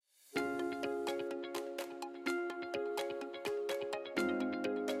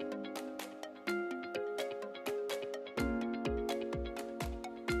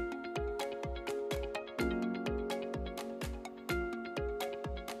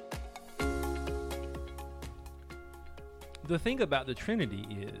the thing about the Trinity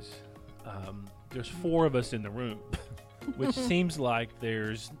is there's 4 of us in the room, which seems like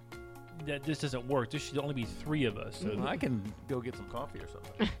that this doesn't work. There should only be 3 of us. So I can go get some coffee or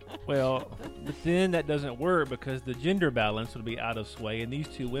something. well, but then that doesn't work because the gender balance would be out of sway, and these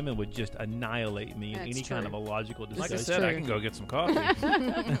 2 women would just annihilate me in That's any kind of true. a logical Like I discussion. said, I true. can go get some coffee.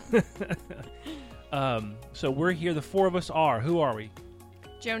 So we're here. The 4 of us are. Who are we?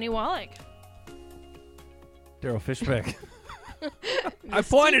 Joni Wallach. Daryl Fishbeck. I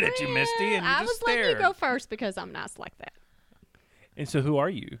pointed at you, Misty, and you I just was letting you stared. go first because I'm nice like that. And so who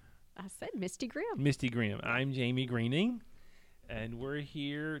are you? I said Misty Grimm. Misty Grimm. I'm Jamie Greening, and we're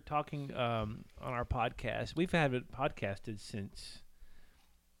here talking on our podcast. We've had it podcasted since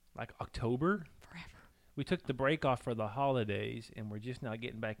like October. Forever. We took the break off for the holidays, and we're just now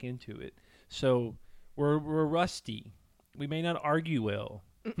getting back into it. So we're rusty. We may not argue well,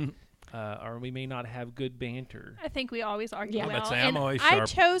 or we may not have good banter. I think we always argue Yeah. well. I'd say and I'm always I sharp.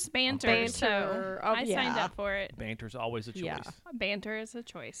 chose banter, Banter. so Oh, I signed yeah. up for it. Banter's always a choice. Yeah. Banter is a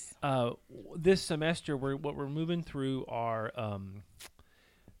choice. This semester, what we're moving through are,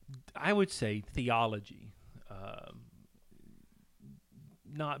 I would say, theology.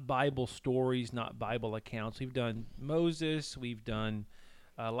 Not Bible stories, not Bible accounts. We've done Moses. We've done,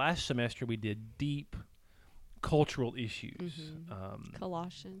 last semester, we did deep cultural issues.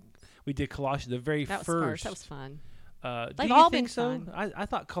 Colossians. We did Colossians, the very That was first. first. That was fun. Do They've you all think been so? fun. I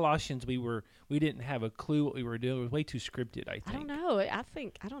thought Colossians we didn't have a clue what we were doing. It was way too scripted, I think. I don't know.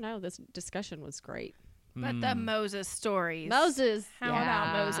 I don't know. This discussion was great. But the Moses stories. Moses. How about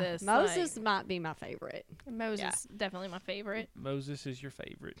yeah. Moses? Moses might be my favorite. Moses, definitely my favorite. Moses is your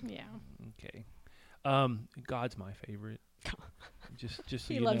favorite. Yeah. Okay. God's my favorite. just so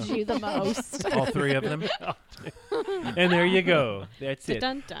He you loves know. you the most. All 3 of them. And there you go. That's it.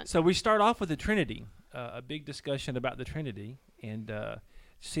 Dun, dun. So we start off with the Trinity, a big discussion about the Trinity, and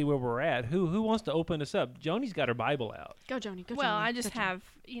see where we're at. Who wants to open us up? Joni's got her Bible out. Go, Joni. Go, Well, Joni. I just Go, Joni. have,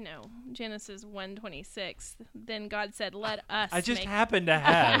 Genesis 1:26. Then God said, "Let us." I just make happen to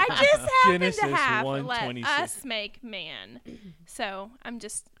have. I just happen Genesis to have 1:26. let us make man. So I'm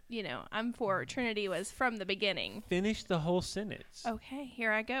just, I'm for Trinity was from the beginning. Finish the whole sentence. Okay,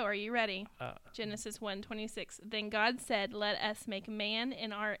 here I go. Are you ready? Uh, Genesis 1:26. Then God said, "Let us make man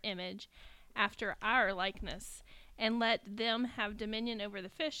in our image, after our likeness, and let them have dominion over the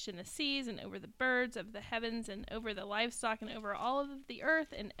fish in the seas, and over the birds of the heavens, and over the livestock, and over all of the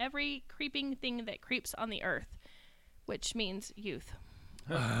earth, and every creeping thing that creeps on the earth," which means youth.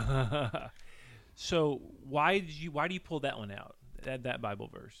 So why do you pull that one out? That Bible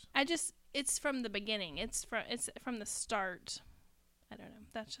verse. It's from the beginning. It's from the start. I don't know.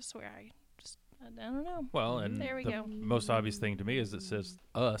 That's just where I don't know. Well, and There we the go. most obvious thing to me is it says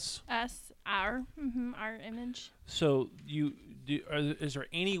us. Us, our image. So is there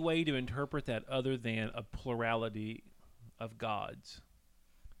any way to interpret that other than a plurality of gods?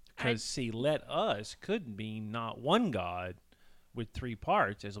 Because let us could mean not one God with 3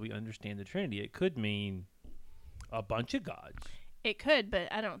 parts, as we understand the Trinity. It could mean a bunch of gods. It could,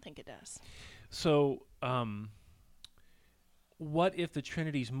 but I don't think it does. So, what if the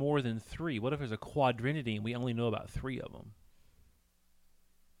Trinity's more than 3? What if there's a quadrinity and we only know about 3 of them?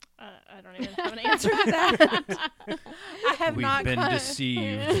 I don't even have an answer to that. I have We've not been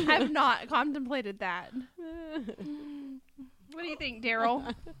deceived. I have not contemplated that. What do you think,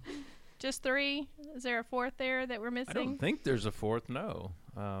 Daryl? Just 3? Is there a 4th there that we're I missing? don't think there's a 4th. No.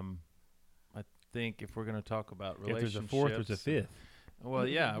 I think if we're going to talk about If there's relationships, a 4th, there's a 5th. Well,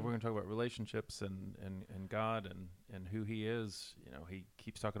 yeah, we're going to talk about relationships and God and who He is. He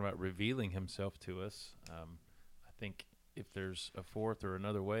keeps talking about revealing Himself to us. I think if there's a 4th or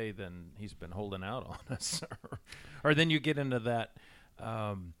another way, then He's been holding out on us. Or then you get into that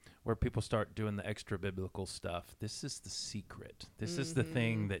where people start doing the extra biblical stuff. This is the secret. This is the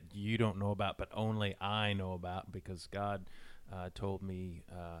thing that you don't know about, but only I know about because God told me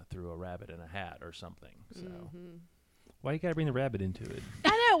through a rabbit in a hat or something. So. Why you gotta bring the rabbit into it? I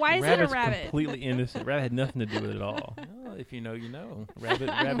know. Why is it a Rabbit's rabbit? completely innocent. Rabbit had nothing to do with it at all. Well, if you know, you know. Rabbit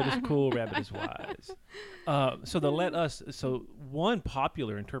is cool. Rabbit is wise. So one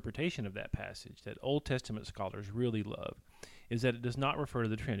popular interpretation of that passage that Old Testament scholars really love is that it does not refer to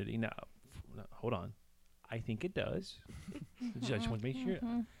the Trinity. Now, hold on. I think it does. I just want to make sure.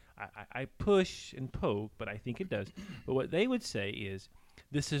 I push and poke, but I think it does. But what they would say is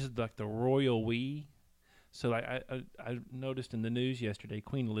this is like the royal we. So I noticed in the news yesterday,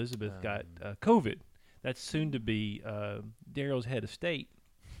 Queen Elizabeth got COVID. That's soon to be Daryl's head of state.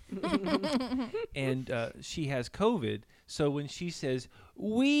 and she has COVID. So when she says,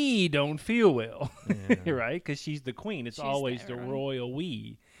 we don't feel well, Yeah. right? Because she's the queen. It's She's always there, the right? royal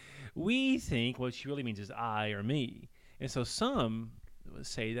we. We think what she really means is I or me. And so some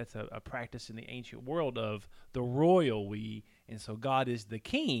say that's a practice in the ancient world of the royal we. And so God is the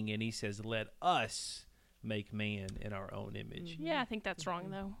king, and he says, let us make man in our own image. Yeah, I think that's wrong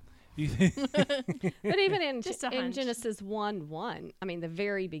though. Do you think? But even in, Just a in hunch. Genesis 1:1, I mean, the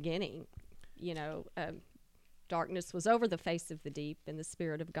very beginning, darkness was over the face of the deep, and the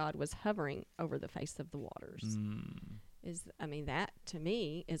Spirit of God was hovering over the face of the waters. That to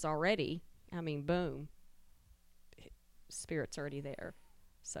me is already, boom, Spirit's already there.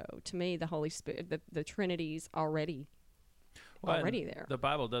 So to me, the Holy Spirit, the Trinity's already Well, and already there. The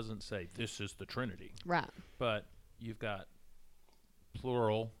Bible doesn't say this is the Trinity, Right. but you've got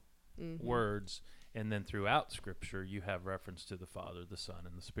plural Mm-hmm. words, and then throughout Scripture you have reference to the Father, the Son,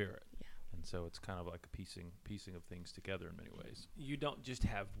 and the Spirit. Yeah. And so it's kind of like a piecing of things together in many ways. You don't just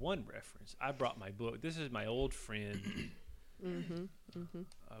have one reference. I brought my book. This is my old friend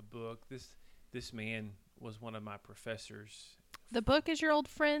book. This man was one of my professors. The book is your old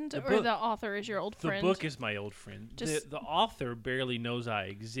friend, The or book- the author is your old The friend? book is my old friend. Just- The author barely knows I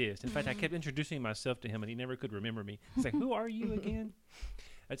exist. In fact, I kept introducing myself to him, and he never could remember me. He's like, "Who are you again?"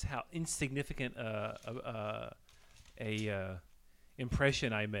 That's how insignificant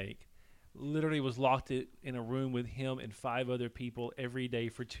impression I make. Literally was locked in a room with him and 5 other people every day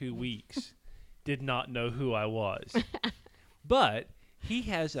for 2 weeks. Did not know who I was. But he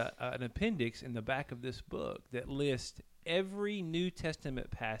has an appendix in the back of this book that lists every New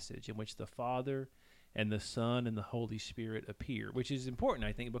Testament passage in which the Father and the Son and the Holy Spirit appear, which is important,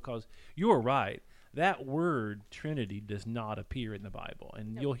 I think, because you're right. That word Trinity does not appear in the Bible.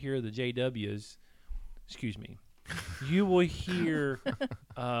 And you'll hear the JWs, excuse me, you will hear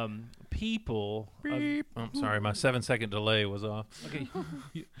people. I'm sorry, my 7-second delay was off. Okay,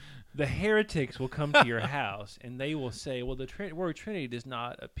 the heretics will come to your house and they will say, well, the word Trinity does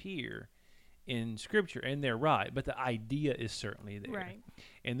not appear in Scripture. And they're right, but the idea is certainly there. Right.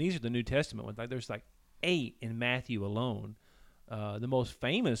 And these are the New Testament ones. Like there's like 8 in Matthew alone. The most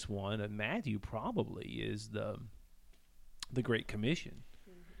famous one of Matthew probably is the Great Commission,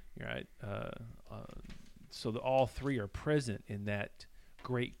 right? So all 3 are present in that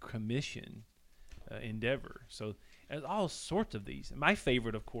Great Commission endeavor. So there's all sorts of these. My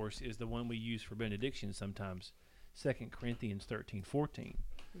favorite, of course, is the one we use for benediction sometimes, 2 Corinthians 13:14.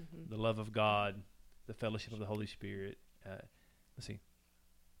 The love of God, the fellowship of the Holy Spirit. Let's see.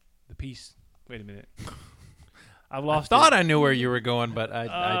 The peace. Wait a minute. I've lost Thought it. I knew where you were going, but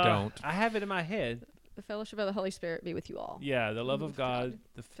I don't. I have it in my head. The fellowship of the Holy Spirit be with you all. Yeah, the love of God,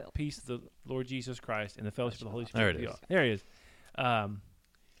 the Phil. peace of the Lord Jesus Christ, and the fellowship of the Holy There Spirit. it be is. all- There it is.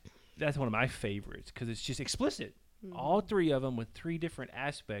 That's one of my favorites because it's just explicit. All 3 of them with 3 different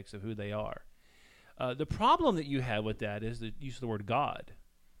aspects of who they are. The problem that you have with that is the use of the word God.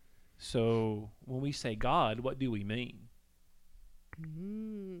 So when we say God, what do we mean?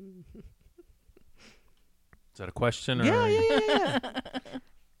 Is that a question? Or Yeah.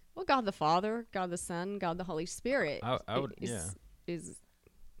 Well, God the Father, God the Son, God the Holy Spirit. I would,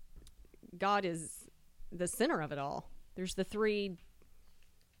 God is the center of it all. There's the 3.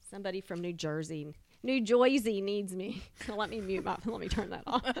 Somebody from New Jersey needs me. Let me turn that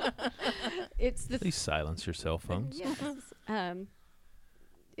off. It's the Please silence your cell phones. yes.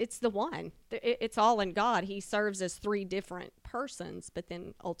 It's the one. It's all in God. He serves as 3 different persons, but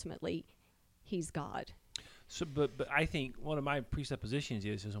then ultimately, He's God. So, but I think one of my presuppositions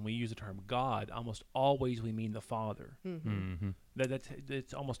is when we use the term God, almost always we mean the Father. Mm-hmm.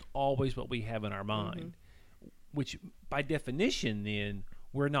 That's almost always what we have in our mind, which by definition then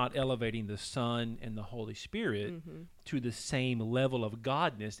we're not elevating the Son and the Holy Spirit to the same level of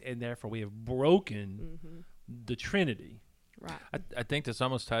godness, and therefore we have broken the Trinity. Right. I think this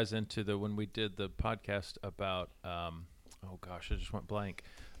almost ties into when we did the podcast about, oh gosh, I just went blank.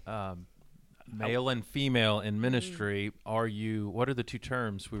 Male and female in ministry. What are the 2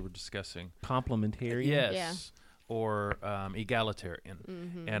 terms we were discussing? Complementary. Yes. Yeah. Or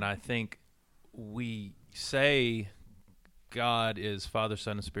egalitarian. And I think we say God is Father,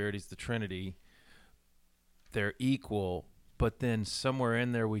 Son, and Spirit. He's the Trinity. They're equal. But then somewhere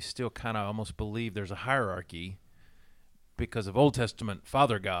in there, we still kind of almost believe there's a hierarchy because of Old Testament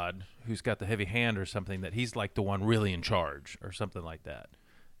Father God, who's got the heavy hand or something, that he's like the one really in charge or something like that.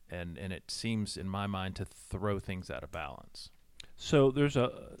 And it seems, in my mind, to throw things out of balance. So there's I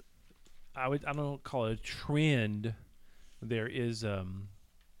don't call it a trend. There is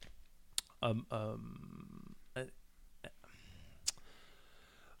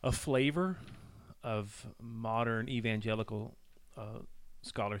a flavor of modern evangelical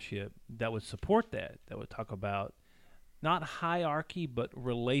scholarship that would support that would talk about not hierarchy but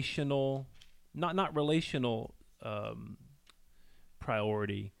relational, not relational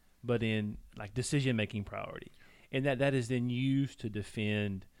priority, but in like decision-making priority, and that is then used to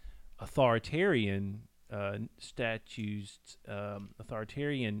defend authoritarian statutes,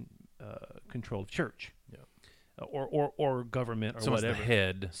 authoritarian control of church, or government or Someone's whatever. the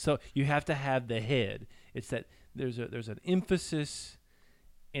head. So you have to have the head. It's that there's an emphasis,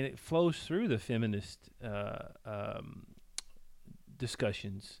 and it flows through the feminist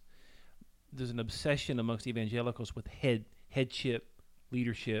discussions. There's an obsession amongst evangelicals with headship,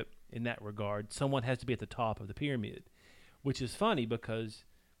 leadership in that regard. Someone has to be at the top of the pyramid, which is funny because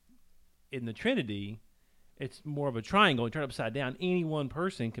in the Trinity, it's more of a triangle. You turn it upside down. Any one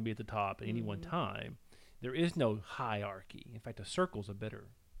person can be at the top at any one time. There is no hierarchy. In fact, a circle's a better.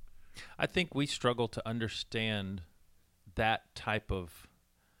 I think we struggle to understand that type of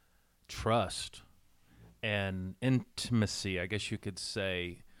trust and intimacy, I guess you could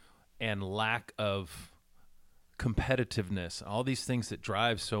say, and lack of competitiveness, all these things that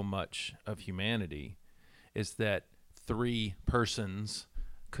drive so much of humanity, is that three persons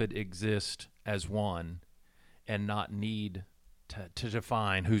could exist as one and not need to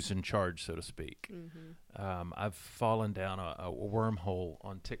define who's in charge, so to speak. I've fallen down a wormhole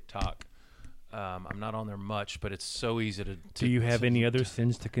on TikTok. I'm not on there much, but it's so easy to Do you have any other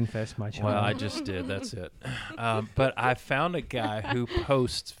sins to confess, my child? Well, I just did. That's it. But I found a guy who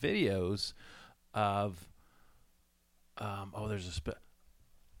posts videos of,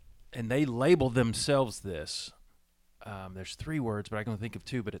 and they label themselves this. There's 3 words, but I can think of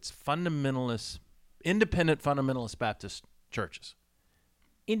 2. But it's independent fundamentalist Baptist churches.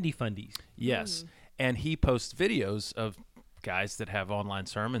 Indie fundies. Yes. And he posts videos of guys that have online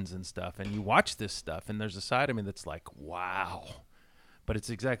sermons and stuff, and you watch this stuff, and there's a side of me that's like, wow. But it's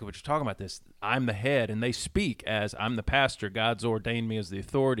exactly what you're talking about, this. I'm the head, and they speak as, I'm the pastor. God's ordained me as the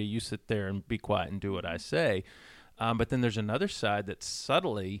authority. You sit there and be quiet and do what I say. But then there's another side that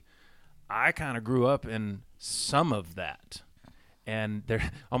subtly, I kind of grew up in some of that. And they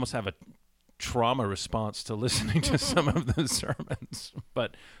almost have a trauma response to listening to some of the sermons.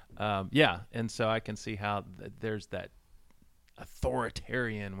 But, and so I can see how there's that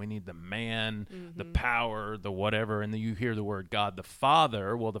authoritarian, we need the man, the power, the whatever, and then you hear the word God the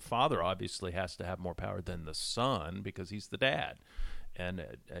Father. Well, the Father obviously has to have more power than the Son because he's the dad. And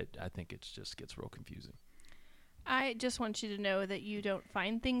I think it just gets real confusing. I just want you to know that you don't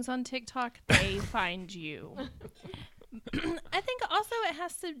find things on TikTok, they find you. I think also it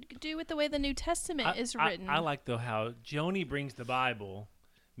has to do with the way the New Testament is written. I like, though, how Joni brings the Bible,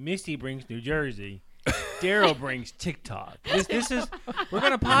 Misty brings New Jersey, Daryl brings TikTok. This is, we're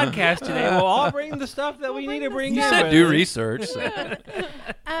going to podcast today. We'll all bring the stuff that we need to bring. You said do research.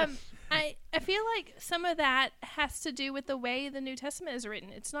 I feel like some of that has to do with the way the New Testament is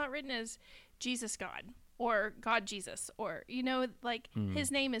written. It's not written as Jesus God or God Jesus, or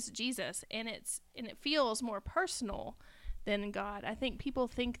his name is Jesus, and it feels more personal than God. I think people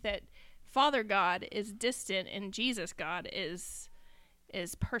think that Father God is distant and Jesus God is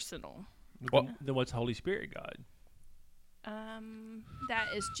personal. Then what's Holy Spirit God? That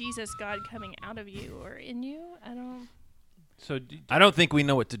is Jesus God coming out of you or in you. I don't think we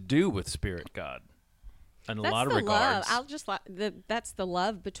know what to do with Spirit God in a lot of regards. That's the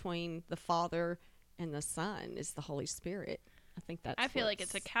love between the Father and the Son is the Holy Spirit. I think that's. I feel like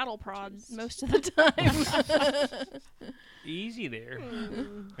it's a cattle prod most of the time. Easy there.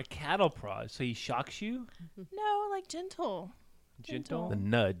 A cattle prod. So he shocks you? No, like gentle. Gentle? The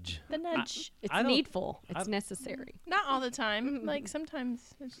nudge. It's needful. It's necessary. Not all the time. Like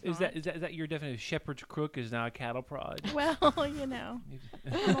sometimes it's Is that your definition? Shepherd's crook is now a cattle prod? Well, I'm a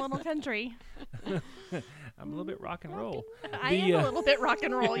little country. I'm a little bit rock and roll. I am a little bit rock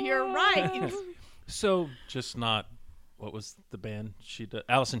and roll. You're right. So just not. What was the band she did?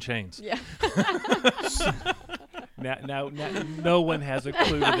 Alice in Chains. Yeah. Now, no one has a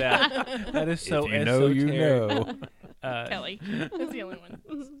clue to that. That is so if you know, esoteric. you know. Kelly is the only one.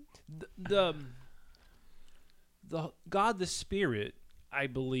 The God the Spirit, I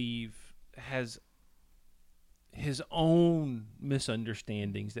believe, has his own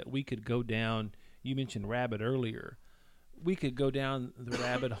misunderstandings that we could go down. You mentioned rabbit earlier. We could go down the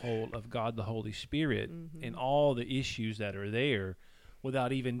rabbit hole of God the Holy Spirit and all the issues that are there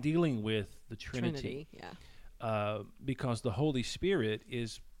without even dealing with the Trinity. Because the Holy Spirit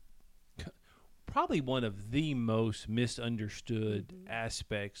is probably one of the most misunderstood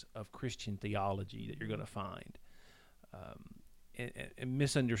aspects of Christian theology that you're going to find. and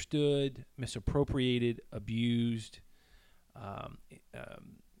misunderstood, misappropriated, abused,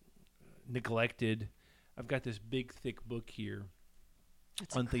 neglected. I've got this big, thick book here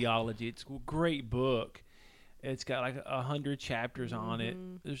on theology. It's a great book. It's got like 100 chapters on it.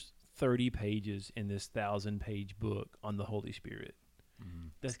 There's 30 pages in this 1,000-page book on the Holy Spirit.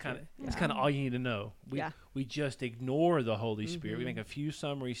 That's kind of all you need to know. We just ignore the Holy Spirit. We make a few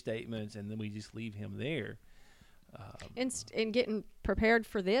summary statements and then we just leave him there. In getting prepared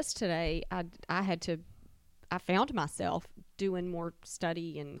for this today, I found myself doing more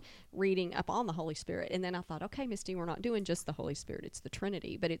study and reading up on the Holy Spirit, and then I thought, okay, Misty, we're not doing just the Holy Spirit; it's the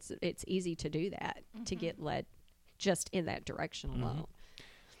Trinity. But it's easy to do that, to get led just in that direction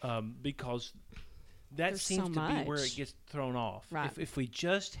alone, because that There's seems so to be where much. it gets thrown off. Right. If we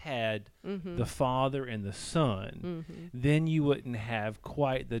just had the Father and the Son, then you wouldn't have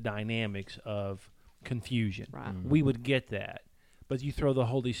quite the dynamics of confusion. Right. We would get that. But you throw the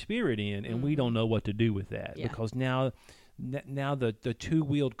Holy Spirit in, and we don't know what to do with that, Yeah. because now the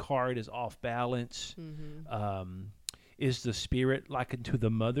two-wheeled cart is off balance. Is the Spirit likened to the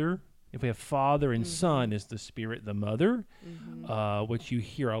mother? If we have Father and Son, is the Spirit the mother? Which you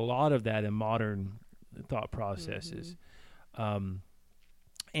hear a lot of that in modern thought processes. But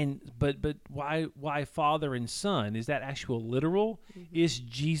why Father and Son? Is that actual literal? Is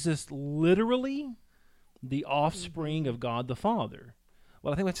Jesus literally the offspring of God the Father?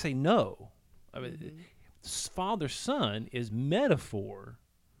 Well, I think we have to say no. I mean, Father Son is metaphor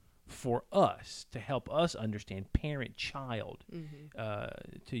for us to help us understand parent child,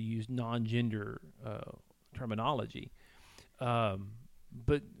 to use non-gender terminology.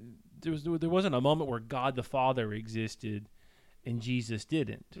 But there wasn't a moment where God the Father existed and Jesus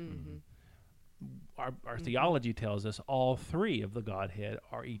didn't. Our theology tells us all three of the Godhead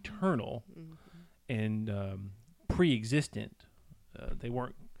are eternal and pre-existent. They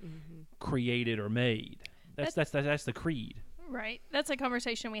weren't created or made. That's the creed. Right. That's a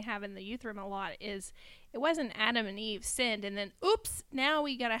conversation we have in the youth room a lot. Is it wasn't Adam and Eve sinned and then oops, now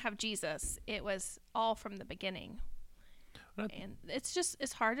we gotta have Jesus. It was all from the beginning. And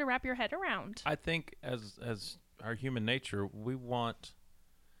it's hard to wrap your head around. I think as our human nature,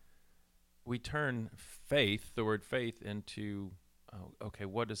 we turn faith, the word faith, into okay,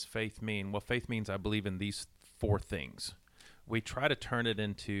 what does faith mean? Well, faith means I believe in these four things. We try to turn it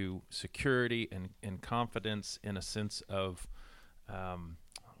into security and confidence in a sense of,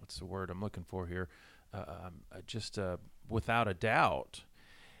 what's the word I'm looking for here? Just without a doubt.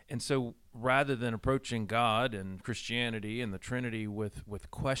 And so rather than approaching God and Christianity and the Trinity with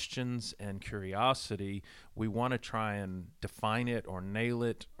questions and curiosity, we want to try and define it or nail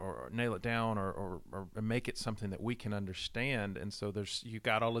it down or make it something that we can understand. And so you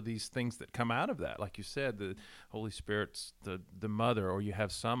got all of these things that come out of that. Like you said, the Holy Spirit's the mother, or you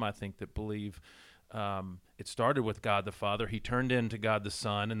have some, I think, that believe it started with God the Father. He turned into God the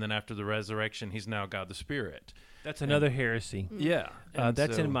Son, and then after the resurrection, he's now God the Spirit. That's another heresy. Yeah.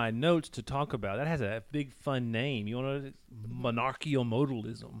 That's in my notes to talk about. That has a big, fun name. You want to monarchical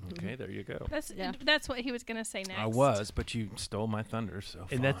modalism. Okay, there you go. That's what he was going to say next. I was, but you stole my thunder, so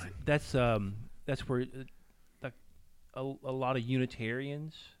And fine. that's where a lot of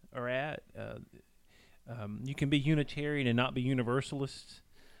Unitarians are at. You can be Unitarian and not be Universalist,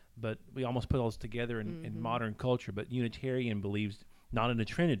 but we almost put those together in modern culture. But Unitarian believes not in the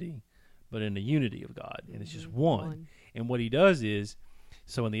Trinity, but in the unity of God, and it's just one. And what he does is,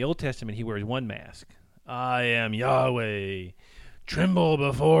 so in the Old Testament, he wears one mask. I am Yahweh. Tremble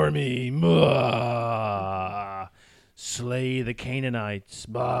before me. Mwah. Slay the Canaanites.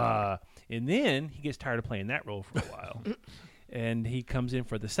 Bah. And then he gets tired of playing that role for a while. And he comes in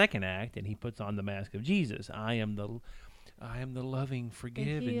for the second act, and he puts on the mask of Jesus. I am the loving,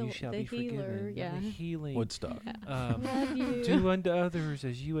 forgive, and you shall be forgiven. Yeah. The healing. Woodstock. Love you. Do unto others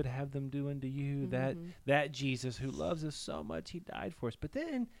as you would have them do unto you. That Jesus who loves us so much, he died for us. But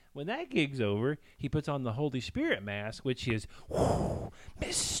then when that gig's over, he puts on the Holy Spirit mask, which is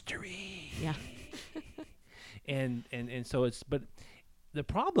mystery. Yeah. and so it's, but the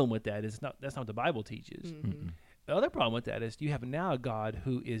problem with that is that's not what the Bible teaches. The other problem with that is you have now a God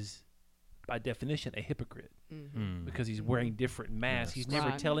who is, by definition, a hypocrite, because he's wearing different masks. He's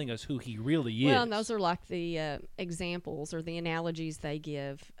never telling us who he really is. Well, and those are like the examples or the analogies they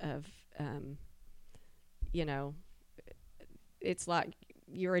give of, it's like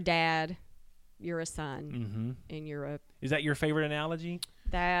you're a dad, you're a son, and you're a Is that your favorite analogy?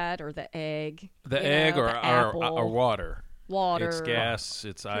 that or the egg. The egg or the apple. our water. water. It's gas,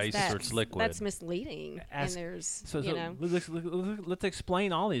 it's 'cause ice, or that's- it's liquid. That's misleading. As- and there's, So, you know. let's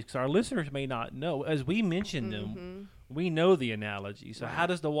explain all these because our listeners may not know. As we mention them, Mhm. we know the analogy. So, how Right.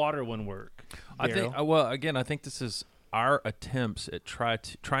 does the water one work? I think. Daryl? Well, again, I think this is our attempts at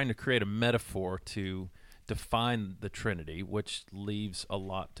trying to create a metaphor to define the Trinity, which leaves a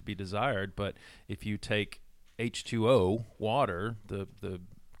lot to be desired. But if you take H2O, water, the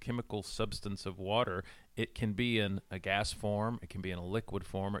chemical substance of water, it can be in a gas form, it can be in a liquid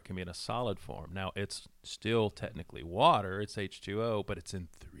form, or it can be in a solid form. Now, it's still technically water, it's H2O, but it's in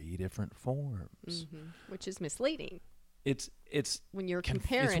 3 different forms. Which is misleading It's when you're It's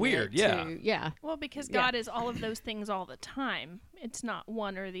comparing weird, it yeah. to, yeah. Well, because Yeah. God is all of those things all the time. It's not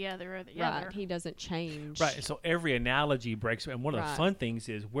one or the other or the Right. other. He doesn't change. Right. So every analogy breaks, and one of the Right. fun things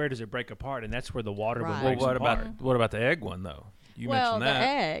is where does it break apart, and that's where the water one Right. well. breaks What apart. about the egg one though? You well, mentioned that. the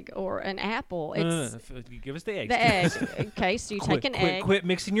egg or an apple. No, no, It's no, if you give us the eggs. the egg. Okay, so you Quit, take an quit, egg. quit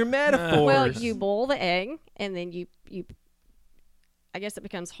mixing your metaphors. Well, you boil the egg, and then you I guess it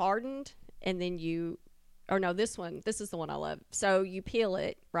becomes hardened, and then or no, this is the one I love. So you peel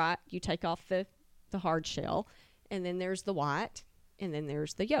it, right? You take off the hard shell, and then there's the white, and then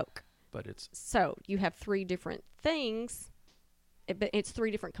there's the yolk. But it's So you have 3 different things, but it's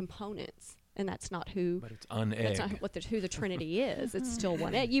 3 different components, and that's not who. but it's unegg. That's not who the Trinity is. It's still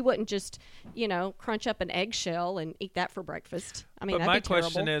one egg. You wouldn't just, crunch up an eggshell and eat that for breakfast. I mean, But that'd my be terrible.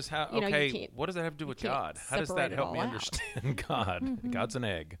 question is, how? You know, you Okay, can't- what does that have to do with can't God? How does separate that it help me all out. understand God? God's an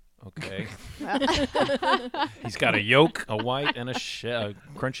egg. Okay. He's got a yolk, a white, and a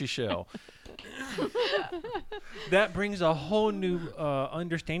crunchy shell. that brings a whole new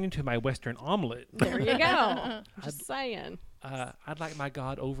understanding to my Western omelet. There you go. Just saying. I'd like my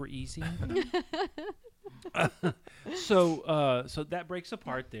God over easy. So that breaks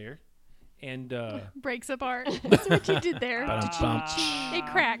apart there, and Breaks apart. That's what you did there. Ba-dum-bum. It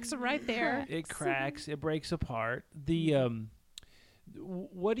cracks right there. it cracks, it breaks apart. The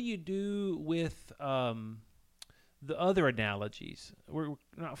what do you do with the other analogies? We're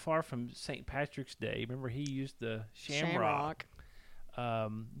not far from St. Patrick's Day. Remember, he used the shamrock. I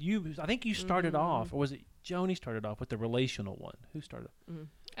think you started off, or was it Joni started off with the relational one? Who started?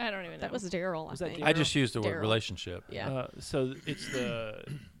 I don't even know. That was Daryl, I Was that think. I just used the word Daryl. relationship. Yeah. So it's the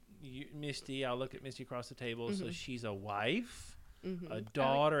Misty. I'll look at Misty across the table. So she's a wife, a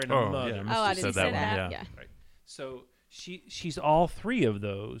daughter, and a Oh, mother. yeah, Oh, I Misty didn't said say that that. one, Yeah. Right. So she's all 3 of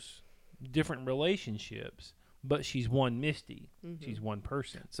those different relationships, but she's one Misty. She's one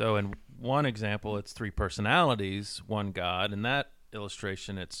person. So in one example, it's 3 personalities, one God. In that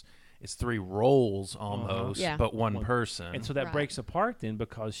illustration, it's 3 roles almost, Yeah. but one One. person. And so that Right. breaks apart then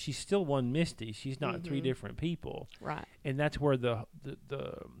because she's still one Misty. She's not 3 different people. Right. And that's where the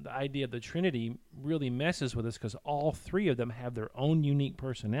idea of the Trinity really messes with us because all 3 of them have their own unique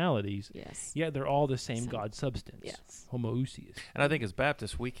personalities. Yes. Yet they're all the same Same. God substance. Yes. Homoousios. And I think as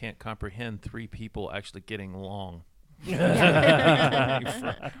Baptists, we can't comprehend 3 people actually getting along. How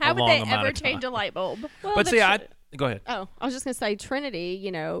would long they amount ever of time. change a light bulb? Well, But the see, tr- go ahead. Oh, I was just going to say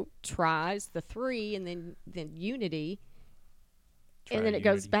Trinity, tries the 3 and then unity. And then it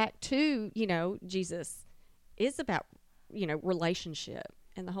goes Triunity. back to, Jesus is about, relationship,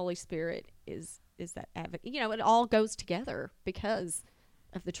 and the Holy Spirit is that advocate. It all goes together because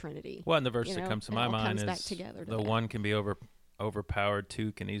of the Trinity. Well, and the verse that know, comes to it my all mind comes back is together to the that. one can be overpowered,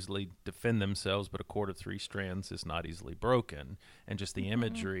 2 can easily defend themselves, but a cord of 3 strands is not easily broken. And just the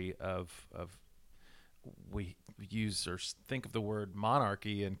imagery of we use or think of the word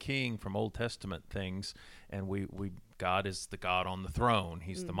monarchy and king from Old Testament things, and we God is the God on the throne.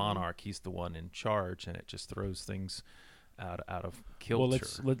 He's the monarch. He's the one in charge, and it just throws things out of kilter.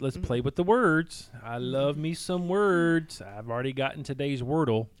 Well, let's play with the words. I love me some words. I've already gotten today's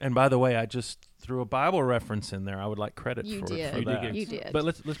Wordle. And by the way, I just threw a Bible reference in there. I would like credit You for did. for that. You did. But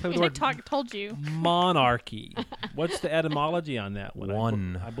let's play with the word TikTok told you. monarchy. What's the etymology on that one?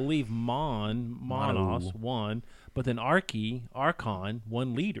 One. I believe monos, Mono. one, but then archon,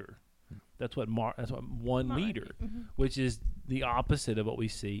 one leader. That's what one leader, which is the opposite of what we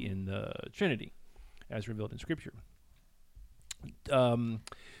see in the Trinity, as revealed in Scripture.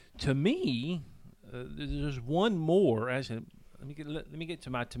 To me, there's one more. Actually, let me get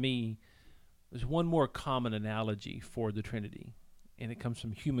to me. There's one more common analogy for the Trinity, and it comes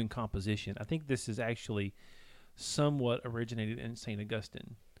from human composition. I think this is actually somewhat originated in St.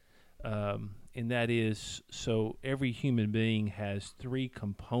 Augustine, and that is, so every human being has 3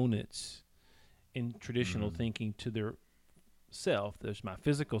 components in traditional thinking to their self. There's my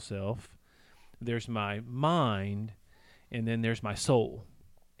physical self, there's my mind, and then there's my soul.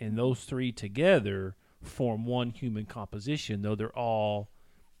 And those 3 together form one human composition, though they're all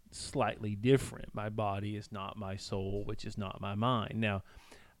slightly different. My body is not my soul, which is not my mind. Now,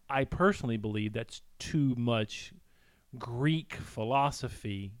 I personally believe that's too much Greek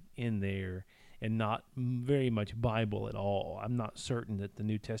philosophy in there and not very much Bible at all. I'm not certain that the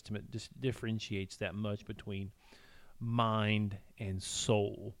New Testament differentiates that much between mind and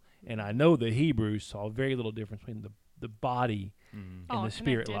soul. And I know the Hebrews saw very little difference between the body and All the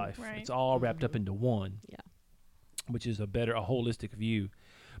spirit connected, life. right. It's all wrapped up into one. Yeah. Which is a holistic view.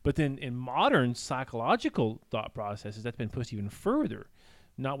 But then in modern psychological thought processes, that's been pushed even further,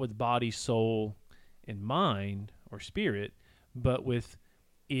 not with body, soul, and mind or spirit, but with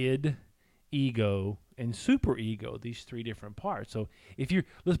id, ego, and superego, these three different parts. So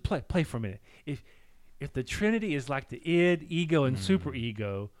let's play for a minute. If the Trinity is like the id, ego, and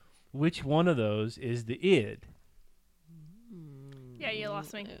superego, which one of those is the id? Yeah, you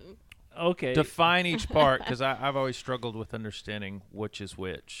lost me. Okay. Define each part, because I've always struggled with understanding which is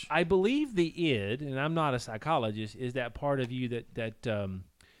which. I believe the id, and I'm not a psychologist, is that part of you that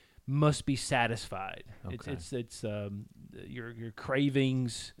must be satisfied. Okay. It's your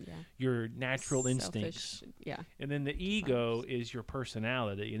cravings, Yeah. your natural Selfish. instincts, Yeah. and then the ego is your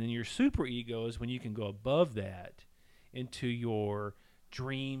personality, and then your superego is when you can go above that into your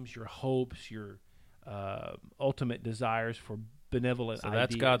dreams, your hopes, your ultimate desires for benevolent So ideas.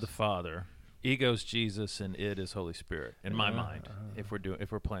 that's God the Father. Ego's Jesus, and id is Holy Spirit. In my mind, if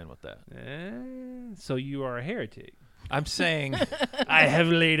we're playing with that, So you are a heretic. I'm saying I have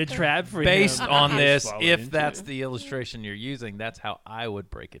laid a trap for based him. on He's this, fallen if into that's it. the illustration you're using, that's how I would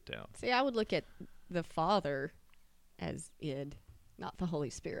break it down. See, I would look at the Father as id, not the Holy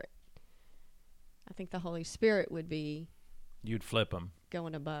Spirit. I think the Holy Spirit would be You'd flip them.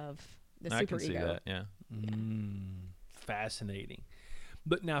 going above the I superego. can see that. Yeah. Fascinating.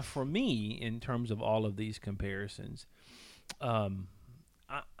 But now for me, in terms of all of these comparisons, I'm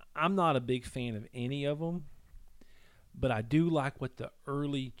not a big fan of any of them, but I do like what the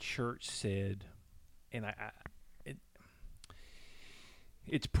early church said, and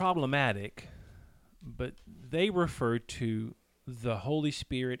it's problematic, but they referred to the Holy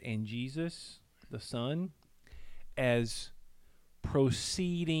Spirit and Jesus, the Son, as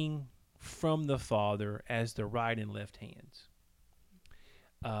proceeding from the Father as the right and left hands.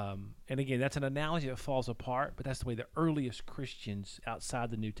 And again, that's an analogy that falls apart, but that's the way the earliest Christians outside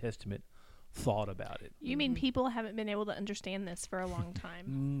the New Testament thought about it. You mean people haven't been able to understand this for a long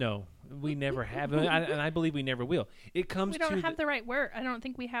time? No, we never have, and I believe we never will. It comes We don't to have the right word. I don't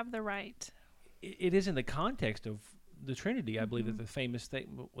think we have the right. it is in the context of the Trinity. I believe that the famous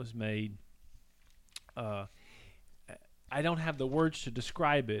statement was made. I don't have the words to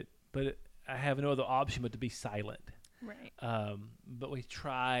describe it, but I have no other option but to be silent. Right. But we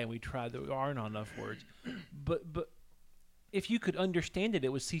try. There are not enough words. But if you could understand it, it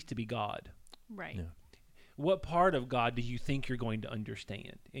would cease to be God. Right. Yeah. What part of God do you think you're going to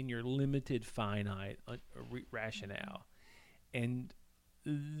understand in your limited, finite rationale? And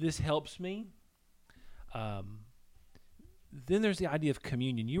this helps me. Then there's the idea of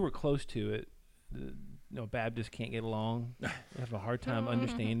communion. You were close to it. Baptists can't get along. They have a hard time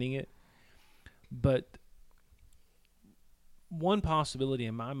understanding it. But one possibility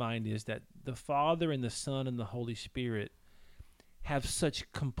in my mind is that the Father and the Son and the Holy Spirit have such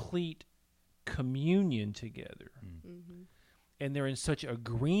complete communion together, and they're in such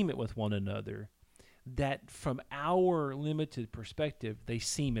agreement with one another that from our limited perspective, they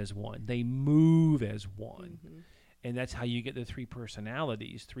seem as one. They move as one. And that's how you get the three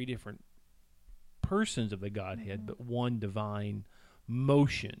personalities, three different persons of the Godhead, but one divine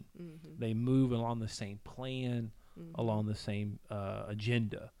motion. They move along the same plan, along the same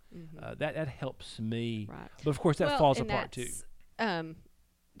agenda. That helps me. Right. But of course, that falls apart too.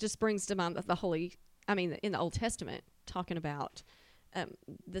 Just brings to mind in the Old Testament, talking about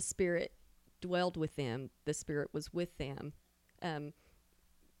the Spirit dwelled with them, the Spirit was with them. The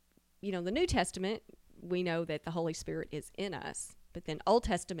New Testament, we know that the Holy Spirit is in us, but then Old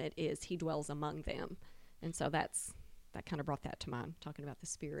Testament is He dwells among them. And so that kind of brought that to mind, talking about the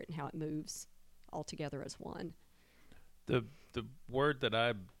Spirit and how it moves all together as one. The word that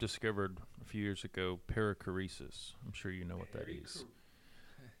I discovered a few years ago, perichoresis. I'm sure you know what that is.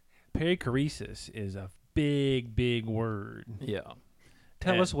 Perichoresis is a big, big word. Yeah.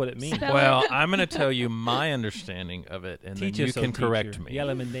 Tell us what it means. Spell Well, I'm going to tell you my understanding of it, and Teach then you us, can teacher. correct me.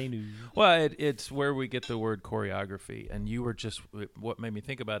 Yalamendenu. Well, it's where we get the word choreography, and you were just what made me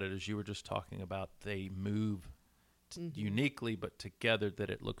think about it is you were just talking about they move uniquely but together, that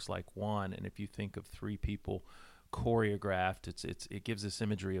it looks like one. And if you think of three people choreographed, it gives this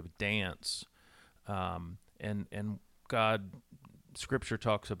imagery of dance, And God, Scripture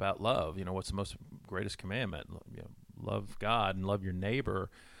talks about love. You know, what's the most greatest commandment? You know, love God and love your neighbor.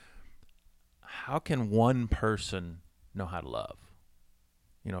 How can one person know how to love?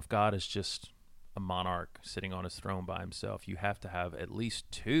 You know, if God is just a monarch sitting on his throne by himself, you have to have at least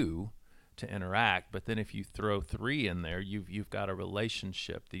two to interact. But then if you throw three in there, you've got a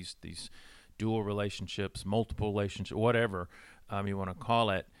relationship, these dual relationships, multiple relationships, whatever you want to call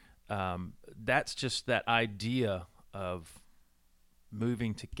it. That's just that idea of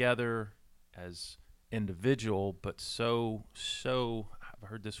moving together as individual, but so I've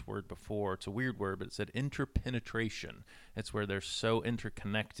heard this word before. It's a weird word, but it said interpenetration. It's where they're so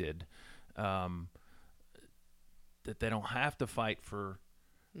interconnected that they don't have to fight for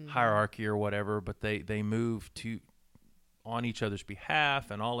hierarchy or whatever, but they move on each other's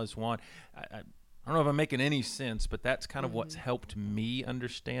behalf and all is one. I don't know if I'm making any sense, but that's kind of what's helped me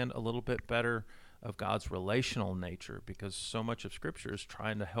understand a little bit better of God's relational nature, because so much of Scripture is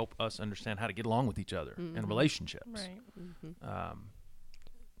trying to help us understand how to get along with each other in relationships. Right.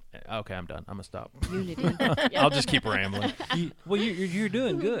 Okay, I'm done. I'm gonna stop. Unity. I'll just keep rambling. You're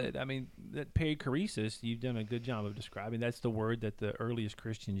doing good. I mean, that perichoresis, you've done a good job of describing. That's the word that the earliest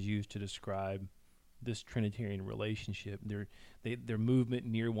Christians used to describe this Trinitarian relationship. Their movement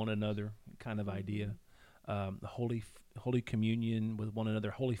near one another kind of idea. The Holy Communion with one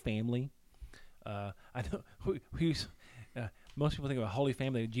another, Holy Family. I know most people think about Holy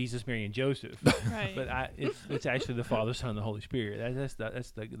Family, Jesus, Mary, and Joseph, Right. but it's actually the Father, Son, and the Holy Spirit.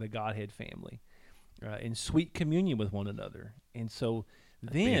 That's the Godhead family, in sweet communion with one another. And so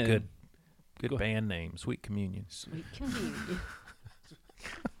That'd be then, a good band name, Sweet Communion. Sweet communion.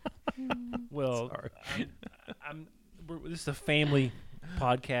 well, Sorry. this is a family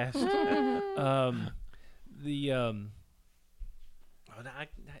podcast.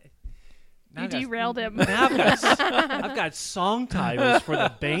 You derailed him. Now I've got song titles for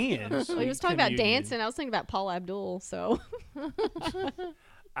the band. Well, he was talking about dancing. I was thinking about Paul Abdul. So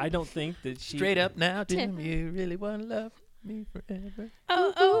I don't think that she Straight up now, Tim, you really want to love me forever?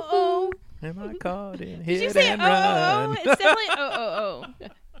 Oh. Am I caught in Did you hit say and oh? run? It's definitely oh.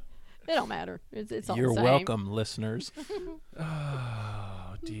 it don't matter. It's all You're the same. welcome, listeners.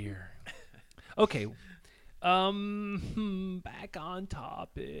 Oh dear. Okay. Back on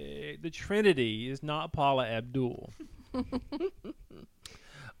topic. The Trinity is not Paula Abdul.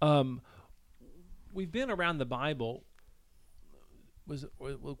 We've been around the Bible with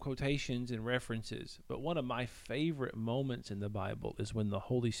quotations and references, but one of my favorite moments in the Bible is when the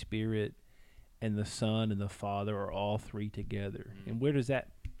Holy Spirit and the Son and the Father are all three together. And where does that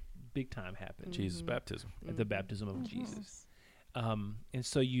big time happen? Jesus' baptism. At the baptism of Jesus. And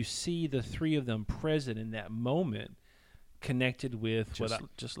so you see the three of them present in that moment, connected with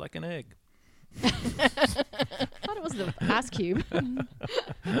Just like an egg. I thought it was the ice cube.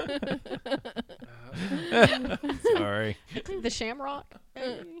 Sorry. The shamrock.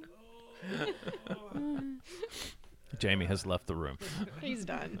 Jamie has left the room. He's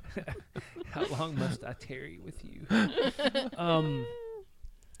done. How long must I tarry with you?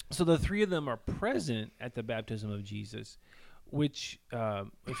 So the three of them are present at the baptism of Jesus, which, if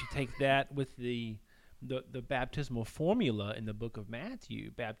you take that with the baptismal formula in the book of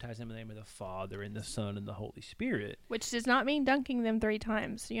Matthew, baptize them in the name of the Father and the Son and the Holy Spirit. Which does not mean dunking them 3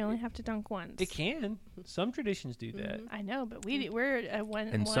 times. You only have to dunk once. It can. Some traditions do that. I know, but we're a one.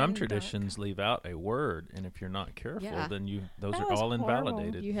 And one some dunk. traditions leave out a word, and if you're not careful, Yeah. then those That are was all horrible.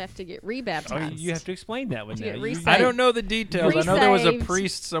 invalidated. You have to get Oh, rebaptized. you have to explain that one To now. get You- resaved. I don't know the details. I know there was a Resaved.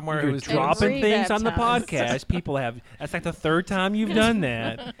 priest somewhere who You're was dropping things on the rebaptized. podcast. People have. That's like the third time you've done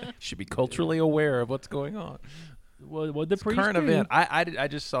that. should be culturally aware of what's going on. Well, what the priest Current do? event. I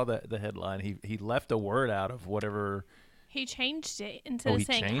just saw the headline. He left a word out of whatever. He changed it instead Oh, of he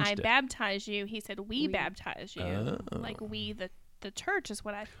saying changed "I it. baptize you." He said "We We. baptize you." Oh. Like we, the church is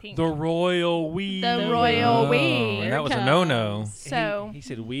what I think. The royal we. The royal we. and Here that it was a no-no. comes. So he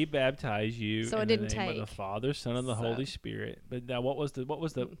said, "We baptize you So in it the didn't name of the take. Father, Son, and the So. Holy Spirit." But now, what was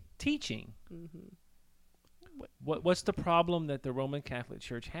the teaching? Mm-hmm. What's the problem that the Roman Catholic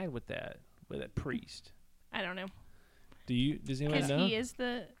Church had with that priest? I don't know. Does anyone Because know? he is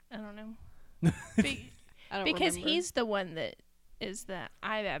the I don't know. I don't Because remember. he's the one that is the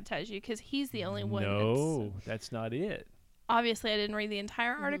I baptize you. Because he's the only one. No, that's not it. Obviously, I didn't read the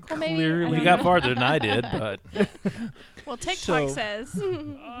entire article. Maybe Clearly. I You don't got know. farther than I did, but Well, TikTok So- says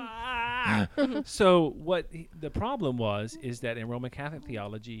So the problem is that in Roman Catholic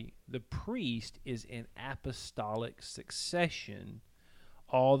theology, the priest is in apostolic succession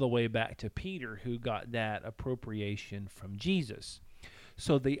all the way back to Peter, who got that appropriation from Jesus.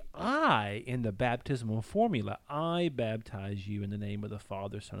 So the I in the baptismal formula, I baptize you in the name of the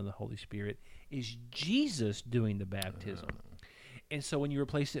Father, Son, and the Holy Spirit, is Jesus doing the baptism. And so when you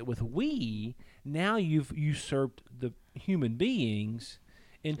replace it with we, now you've usurped the human beings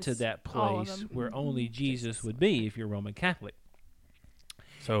into It's that all of place them. where only Jesus would be if you're Roman Catholic.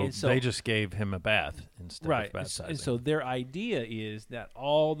 So, And so- they just gave him a bath instead Right. of baptizing. And so their idea is that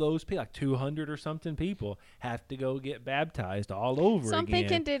all those people, like 200 or something people, have to go get baptized all over So I'm again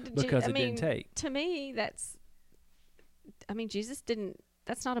thinking, did because I it mean, didn't take. to me, Jesus didn't.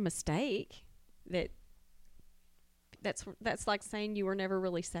 That's not a mistake. That's like saying you were never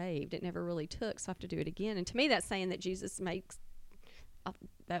really saved. It never really took, so I have to do it again. And to me, that's saying that Jesus makes.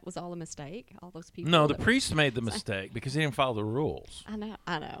 That was all a mistake. All those people. no, the that- priest made the mistake because he didn't follow the rules. I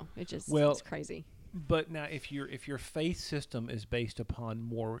know. It's Well, crazy. But now, if your faith system is based upon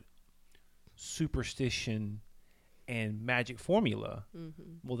more superstition and magic formula,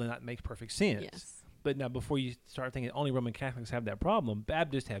 well, then that makes perfect sense. Yes. But now, before you start thinking only Roman Catholics have that problem,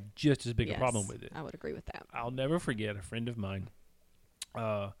 Baptists have just as big a problem with it. I would agree with that. I'll never forget a friend of mine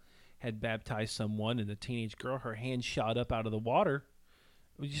had baptized someone, and the teenage girl, her hand shot up out of the water.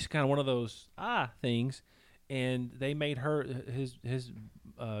 It was just kind of one of those things, and they made her his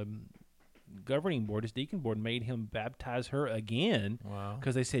governing board, his deacon board, made him baptize her again Wow.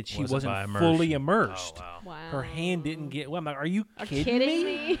 because they said she Was it by wasn't fully immersion? immersed. Oh, wow. Wow. Her hand didn't get well. I'm like, are you Are kidding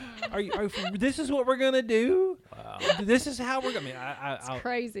me? Are you? This is what we're gonna do? Wow. This is how we're gonna. I mean, It's I'll,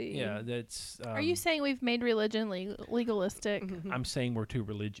 crazy. yeah, that's. Are you saying we've made religion legalistic? I'm saying we're too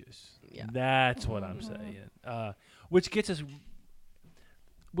religious. Yeah. That's what I'm saying.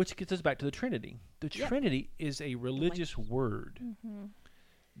 Which gets us back to the Trinity. The Yep. Trinity is a religious word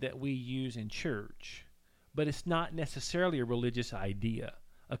that we use in church, but it's not necessarily a religious idea.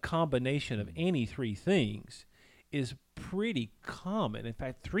 A combination of any three things is pretty common. In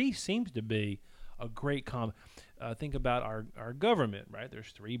fact, three seems to be a great think about our government, right?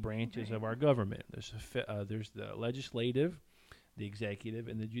 There's three branches of our government. There's the legislative, the executive,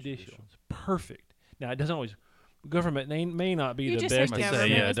 and the judicial. It's perfect. Now, it doesn't always. Government may not be You the just best. said Say, government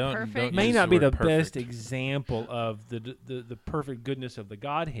yeah, is don't perfect. May use not be word the best perfect. example of the perfect goodness of the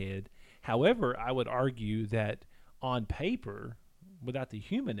Godhead. However, I would argue that on paper, without the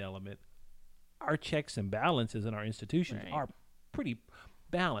human element, our checks and balances in our institutions Right. are pretty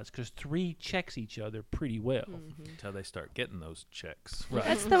balanced because three checks each other pretty well. Until they start getting those checks. Right.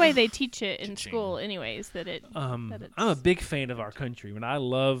 That's the way they teach it in Cha-ching. school, anyways. That I'm it's- a big fan of our country.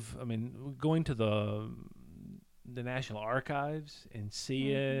 Going to the National Archives and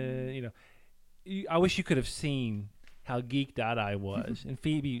see it. I wish you could have seen how geeked out I was. And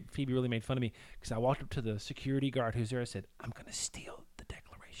Phoebe really made fun of me because I walked up to the security guard who's there. I said, "I'm going to steal the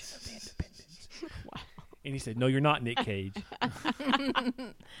Declaration of Independence." Wow. And he said, "No, you're not, Nick Cage."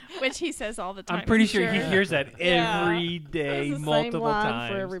 which he says all the time. I'm pretty I'm sure he hears that Yeah. every day, It's the multiple same line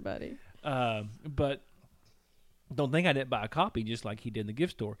times. for everybody. But don't think I didn't buy a copy just like he did in the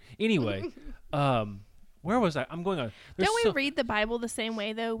gift store. Anyway, where was I? I'm going on. Don't we read the Bible the same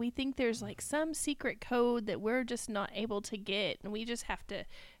way, though? We think there's like some secret code that we're just not able to get, and we just have to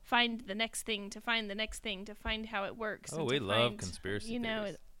find the next thing to find the next thing to find how it works. Oh, and we to love find, conspiracy You know,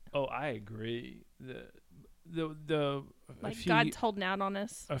 theories. Oh, I agree. like God's holding out on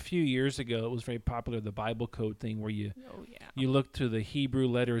us. A few years ago, it was very popular, the Bible code thing, where you Oh yeah. look through the Hebrew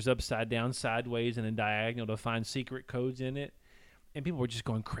letters upside down, sideways, and then diagonal to find secret codes in it. And people were just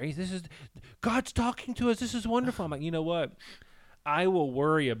going crazy. God's talking to us. This is wonderful. I'm like, you know what? I will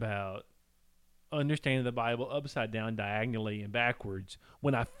worry about understanding the Bible upside down, diagonally, and backwards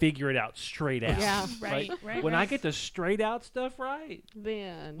when I figure it out straight out. Yeah. Right. Right. When I right. get the straight out stuff right,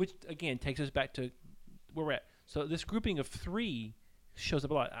 Then which again takes us back to where we're at. So this grouping of three shows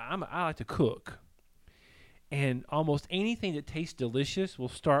up a lot. I like to cook, and almost anything that tastes delicious will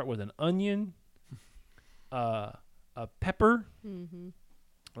start with an onion, a pepper,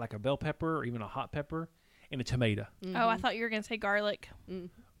 like a bell pepper or even a hot pepper, and a tomato. Oh, I thought you were gonna say garlic.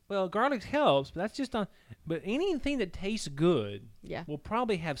 Well, garlic helps, but that's just on. But anything that tastes good yeah. will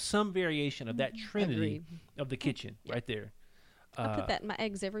probably have some variation of that trinity Agreed. of the kitchen right there. I put that in my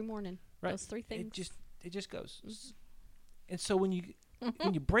eggs every morning. Right. Those three things. It just goes. And so when you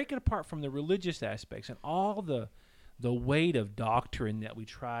break it apart from the religious aspects and all the weight of doctrine that we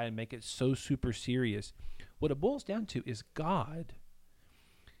try and make it so super serious, what it boils down to is God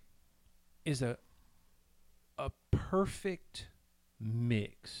is a perfect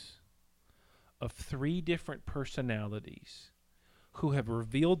mix of three different personalities who have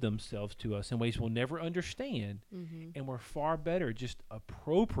revealed themselves to us in ways we'll never understand, and we're far better just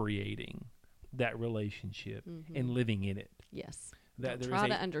appropriating that relationship and living in it. Yes. That there Try is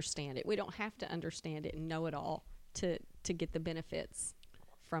to understand it. We don't have to understand it and know it all to get the benefits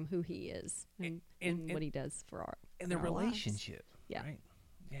from who He is and and what He does for our and the in our lives. relationship. Yeah. Right.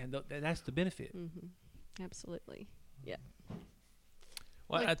 Yeah, and that's the benefit. Absolutely. Yeah.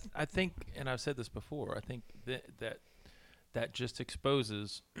 Well, I think, and I've said this before, I think that just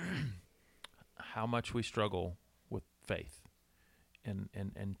exposes how much we struggle with faith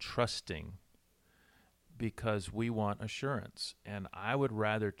and trusting, because we want assurance. And I would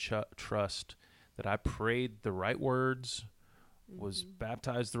rather trust that I prayed the right words, was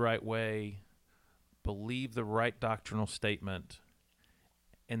baptized the right way, believe the right doctrinal statement,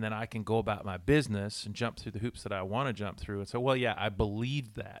 and then I can go about my business and jump through the hoops that I want to jump through and say, well, yeah, I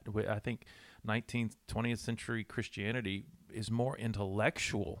believe that. I think 19th, 20th century Christianity is more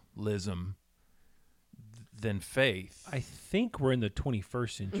intellectualism than faith. I think we're in the 21st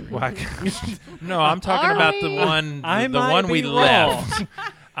century. Well, no, I'm talking Are about we? the one, I the might one be we wrong. left.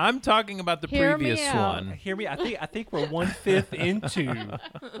 I'm talking about the Hear me previous out. one. Hear me. I think we're 1/5 into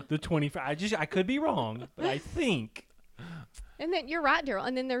the 25. I could be wrong, but I think. And then you're right, Daryl.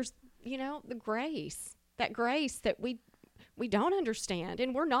 And then there's, the grace that we don't understand,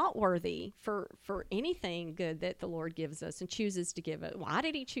 and we're not worthy for anything good that the Lord gives us and chooses to give it. Why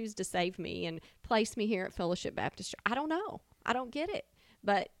did He choose to save me and place me here at Fellowship Baptist Church? I don't know. I don't get it.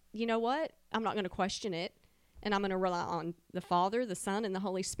 But you know what? I'm not going to question it, and I'm going to rely on the Father, the Son, and the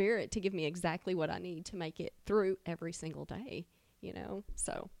Holy Spirit to give me exactly what I need to make it through every single day.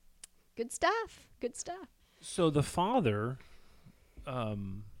 So good stuff. Good stuff. So the Father,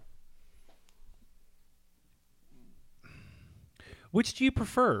 which do you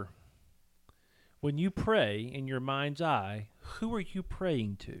prefer? When you pray in your mind's eye, who are you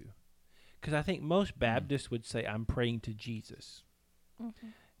praying to? Because I think most Baptists would say, I'm praying to Jesus.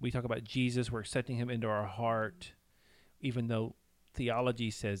 We talk about Jesus, we're accepting Him into our heart, even though theology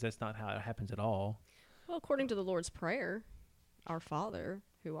says that's not how it happens at all. Well, according to the Lord's Prayer, our Father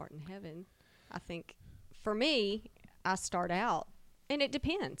who art in heaven, I think for me, I start out, and it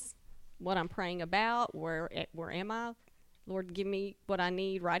depends what I'm praying about, where am I? Lord, give me what I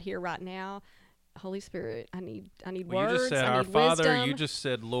need right here, right now. Holy Spirit, I need Well, words. you just said I our need Father, wisdom. you just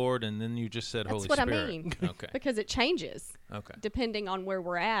said Lord, and then you just said That's Holy what Spirit. I mean. Okay. Because it changes Okay. depending on where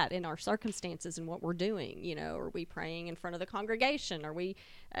we're at in our circumstances and what we're doing. Are we praying in front of the congregation? Are we,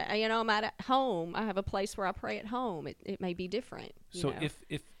 I'm at home. I have a place where I pray at home. It may be different. So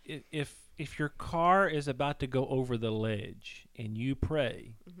if your car is about to go over the ledge and you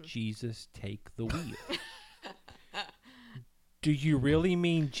pray, Jesus, take the wheel. Do you really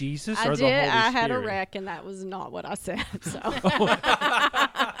mean Jesus I or did. the Holy Spirit? I had a wreck, and that was not what I said. So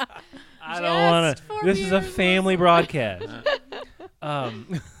I don't Just want to. for This is a viewers family broadcast.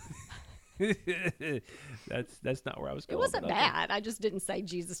 That's not where I was it going. wasn't but okay. bad. I just didn't say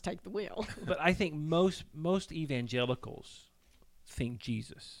Jesus take the wheel. But I think most evangelicals think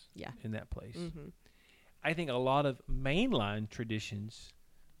Jesus. Yeah. In that place. Mm-hmm. I think a lot of mainline traditions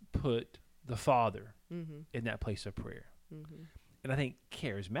put the Father Mm-hmm. in that place of prayer. Mm-hmm. And I think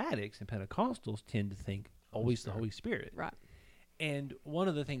charismatics and Pentecostals tend to think always the Holy Spirit. Right. And one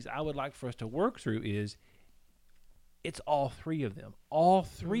of the things I would like for us to work through is it's all three of them. All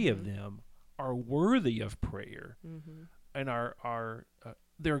three of them are worthy of prayer and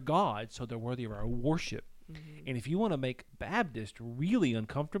they're God, so they're worthy of our worship. And if you want to make Baptist really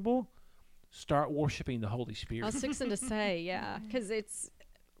uncomfortable, start worshiping the Holy Spirit. I was fixing to say, yeah, because it's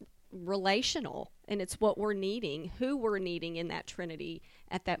relational, and it's what we're needing, who we're needing in that Trinity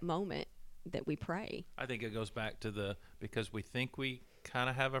at that moment that we pray. I think it goes back to because we think we kind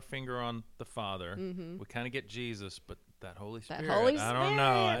of have our finger on the Father. We kind of get Jesus, but that Holy Spirit, Holy I don't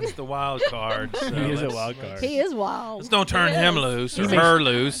know. That's the wild card. So He is a let's- wild card. He is wild. Let's don't turn He him is. loose or He her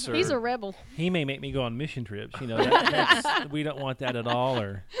loose. Or, He's a rebel. He may make me go on mission trips. We don't want that at all,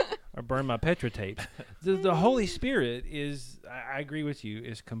 or burn my Petra tapes. The Holy Spirit is, I agree with you,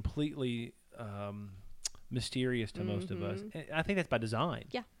 is completely mysterious to most of us. And I think that's by design.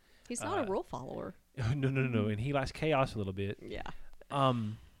 Yeah. He's not a rule follower. No. And he likes chaos a little bit. Yeah.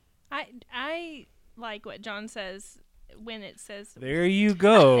 I like what John says when it says. There you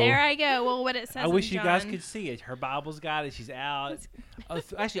go. There I go. Well, what it says. I wish in you guys John- could see it. Her Bible's got it. She's out.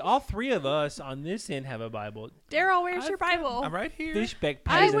 Actually, all three of us on this end have a Bible. Daryl, where's your Bible? I'm right here. Fishbeck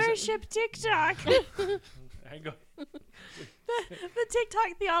I pays us. worship TikTok. Hang on. the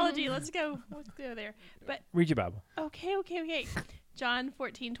TikTok theology. Let's go there. But Read your Bible. okay. John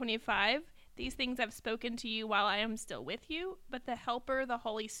 14:25. These things I've spoken to you while I am still with you, but the Helper, the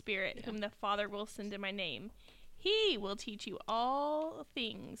Holy Spirit, whom the Father will send in my name, He will teach you all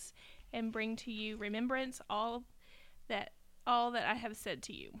things and bring to you remembrance all that all that I have said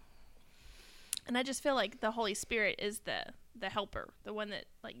to you. And I just feel like the Holy Spirit is the helper, the one that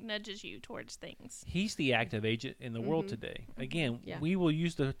like nudges you towards things. He's the active agent in the world today. Again, Yeah. we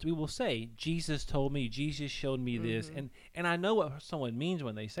will say, Jesus told me, Jesus showed me this, and I know what someone means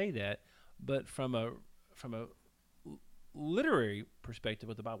when they say that, but from a literary perspective,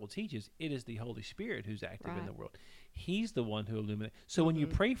 what the Bible teaches, it is the Holy Spirit who's active in the world. He's the one who illuminates. So when you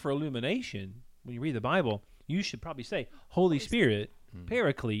pray for illumination, when you read the Bible, you should probably say, Holy Spirit,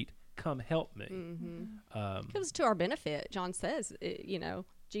 Paraclete, come help me. It was to our benefit. John says,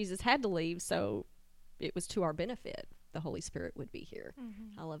 Jesus had to leave, so it was to our benefit. The Holy Spirit would be here.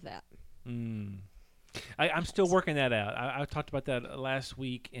 I love that. I'm still working that out. I talked about that last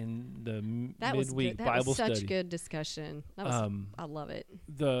week in the midweek Bible was such study. good discussion. That was, I love it.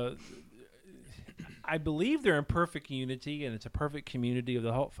 I believe they're in perfect unity, and it's a perfect community of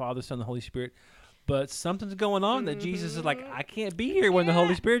the Father, Son, and the Holy Spirit. But something's going on that Jesus is like, I can't be here when the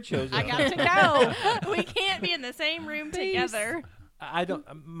Holy Spirit shows up. I got to go. We can't be in the same room together. I don't.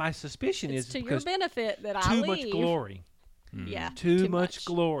 My suspicion It's is to your because benefit that I too leave. much glory. Yeah, Too much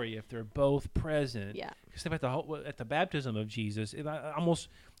glory if they're both present. Yeah. Because at the baptism of Jesus,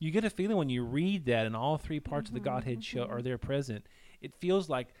 you get a feeling when you read that and all three parts of the Godhead are there present. It feels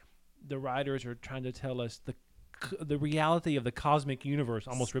like the writers are trying to tell us the reality of the cosmic universe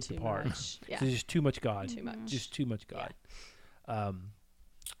almost ripped Too apart. much. Yeah. So there's just too much God. Too much. Just too much God.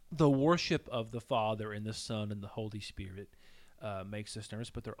 The worship of the Father and the Son and the Holy Spirit makes us nervous,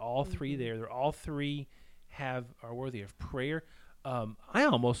 but they're all three there. They're all three are worthy of prayer. I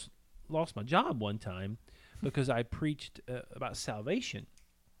almost lost my job one time because I preached about salvation.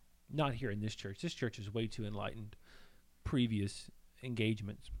 Not here in this church. This church is way too enlightened. Previous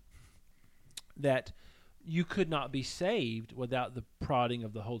engagements. That you could not be saved without the prodding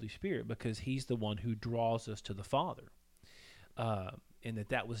of the Holy Spirit because he's the one who draws us to the Father. And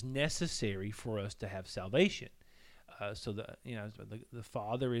that was necessary for us to have salvation. So the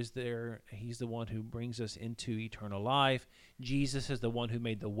Father is there. He's the one who brings us into eternal life. Jesus is the one who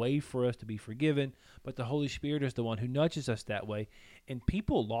made the way for us to be forgiven. But the Holy Spirit is the one who nudges us that way. And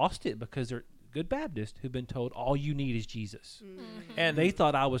people lost it because they're good Baptists who've been told all you need is Jesus. And they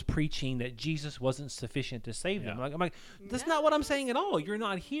thought I was preaching that Jesus wasn't sufficient to save them. I'm like, that's not what I'm saying at all. You're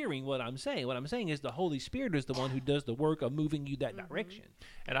not hearing what I'm saying. What I'm saying is the Holy Spirit is the one who does the work of moving you that direction.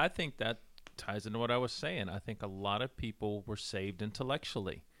 And I think that ties into what I was saying. I think a lot of people were saved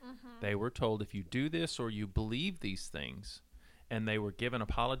intellectually. They were told if you do this or you believe these things, and they were given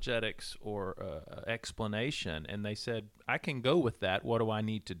apologetics or explanation, and they said, I can go with that. What do I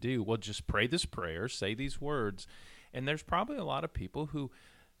need to do? Well, just pray this prayer, say these words. And there's probably a lot of people who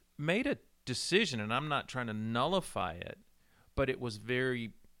made a decision, and I'm not trying to nullify it, but it was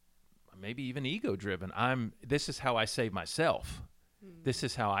very, maybe even ego-driven. This is how I save myself. This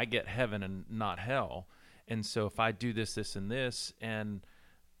is how I get heaven and not hell. And so if I do this, this, and this, and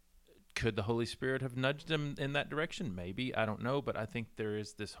could the Holy Spirit have nudged them in that direction? Maybe. I don't know. But I think there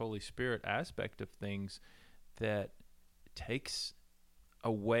is this Holy Spirit aspect of things that takes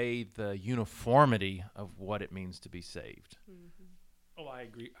away the uniformity of what it means to be saved. Oh, I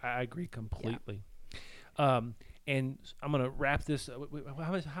agree. I agree completely. And I'm going to wrap this. We're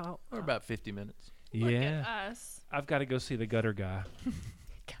about 50 minutes. Look at us. I've got to go see the gutter guy.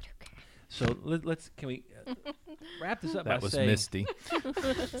 So can we wrap this up? That was Misty.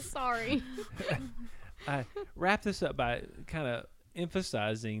 Sorry. Wrap this up by kind of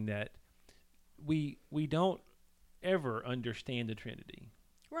emphasizing that we don't ever understand the Trinity.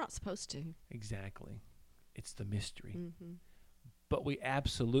 We're not supposed to. Exactly. It's the mystery. But we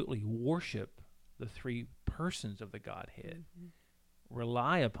absolutely worship the three persons of the Godhead,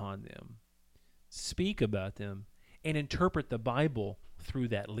 rely upon them, speak about them, and interpret the Bible through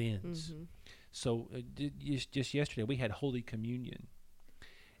that lens. So just yesterday we had Holy Communion,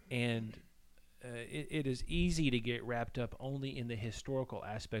 and it is easy to get wrapped up only in the historical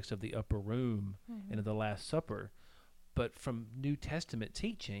aspects of the upper room and of the Last Supper, but from New Testament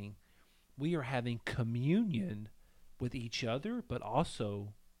teaching, we are having communion with each other, but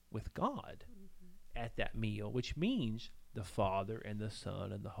also with God at that meal, which means the Father and the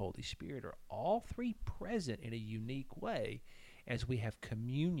Son and the Holy Spirit are all three present in a unique way as we have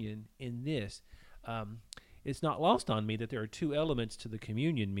communion in this. It's not lost on me that there are two elements to the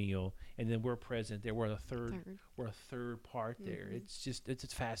communion meal, and then we're present there. We're a third part there.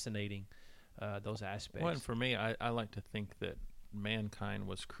 It's fascinating, those aspects. Well, and for me, I like to think that mankind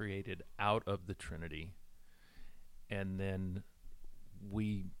was created out of the Trinity, and then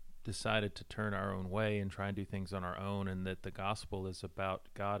we decided to turn our own way and try and do things on our own, and that the gospel is about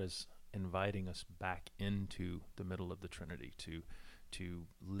God as inviting us back into the middle of the Trinity to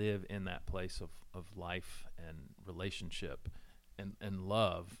live in that place of life and relationship and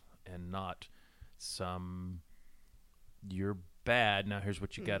love, and not some you're bad, now here's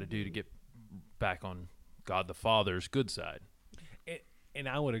what you got to do to get back on God the Father's good side. And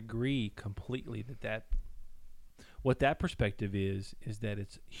I would agree completely that what that perspective is that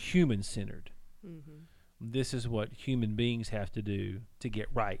it's human-centered. Mm-hmm. This is what human beings have to do to get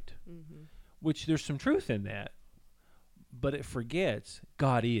right, Mm-hmm. which there's some truth in that, but it forgets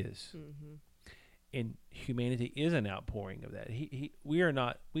God is. Mm-hmm. And humanity is an outpouring of that. He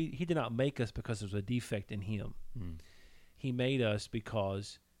did not make us because there's a defect in him. He made us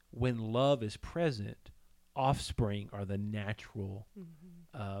because when love is present, offspring are the natural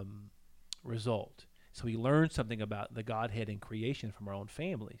result. So we learn something about the Godhead and creation from our own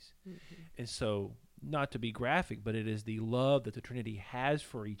families. Mm-hmm. And so, not to be graphic, but it is the love that the Trinity has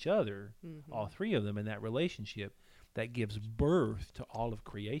for each other, Mm-hmm. all three of them in that relationship, that gives birth to all of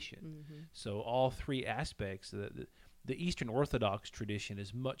creation. Mm-hmm. So all three aspects, the Eastern Orthodox tradition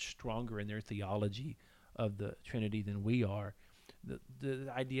is much stronger in their theology of the Trinity than we are. The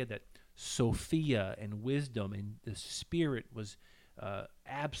idea that Sophia and wisdom and the Spirit was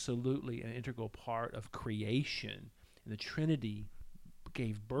absolutely an integral part of creation, and the Trinity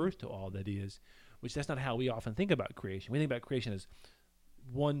gave birth to all that is, which that's not how we often think about creation. We think about creation as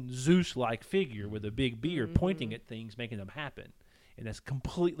one Zeus-like figure with a big beard pointing at things, making them happen. And that's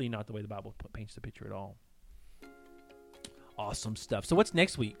completely not the way the Bible paints the picture at all. Awesome stuff. So what's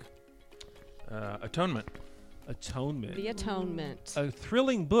next week? Atonement. Atonement. The Atonement. A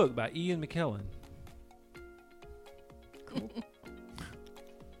thrilling book by Ian McKellen. Cool.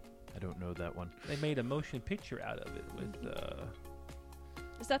 I don't know that one. They made a motion picture out of it with...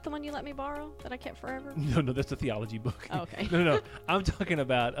 Is that the one you let me borrow that I kept forever? No, that's a theology book. Oh, okay. No. I'm talking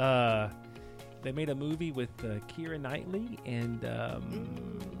about... they made a movie with Keira Knightley and...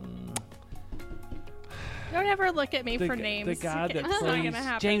 Don't ever look at me the for names. The guy that It's not plays gonna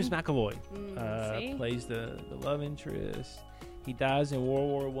happen. James McAvoy See? plays the love interest. He dies in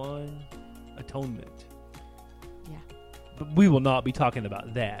World War I. Atonement. Yeah. But we will not be talking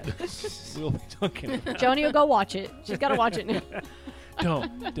about that. We'll be talking about... Joni will go watch it. She's got to watch it now.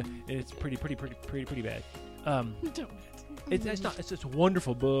 Don't. It's pretty bad. Don't. It's not. It's just a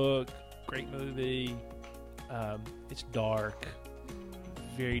wonderful book. Great movie. It's dark.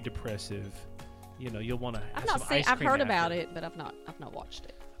 Very depressive. You know, you'll want to have some ice I've cream heard after. about it, but I've not watched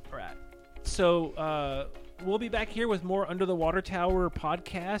it. All right. So we'll be back here with more Under the Water Tower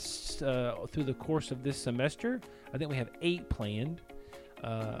podcasts through the course of this semester. I think we have 8 planned.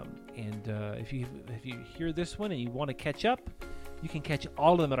 And if you hear this one and you want to catch up, you can catch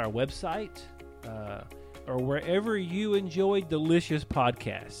all of them at our website or wherever you enjoy delicious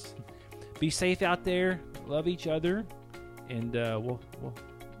podcasts. Be safe out there. Love each other, and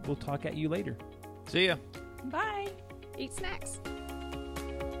we'll talk at you later. See ya. Bye. Eat snacks.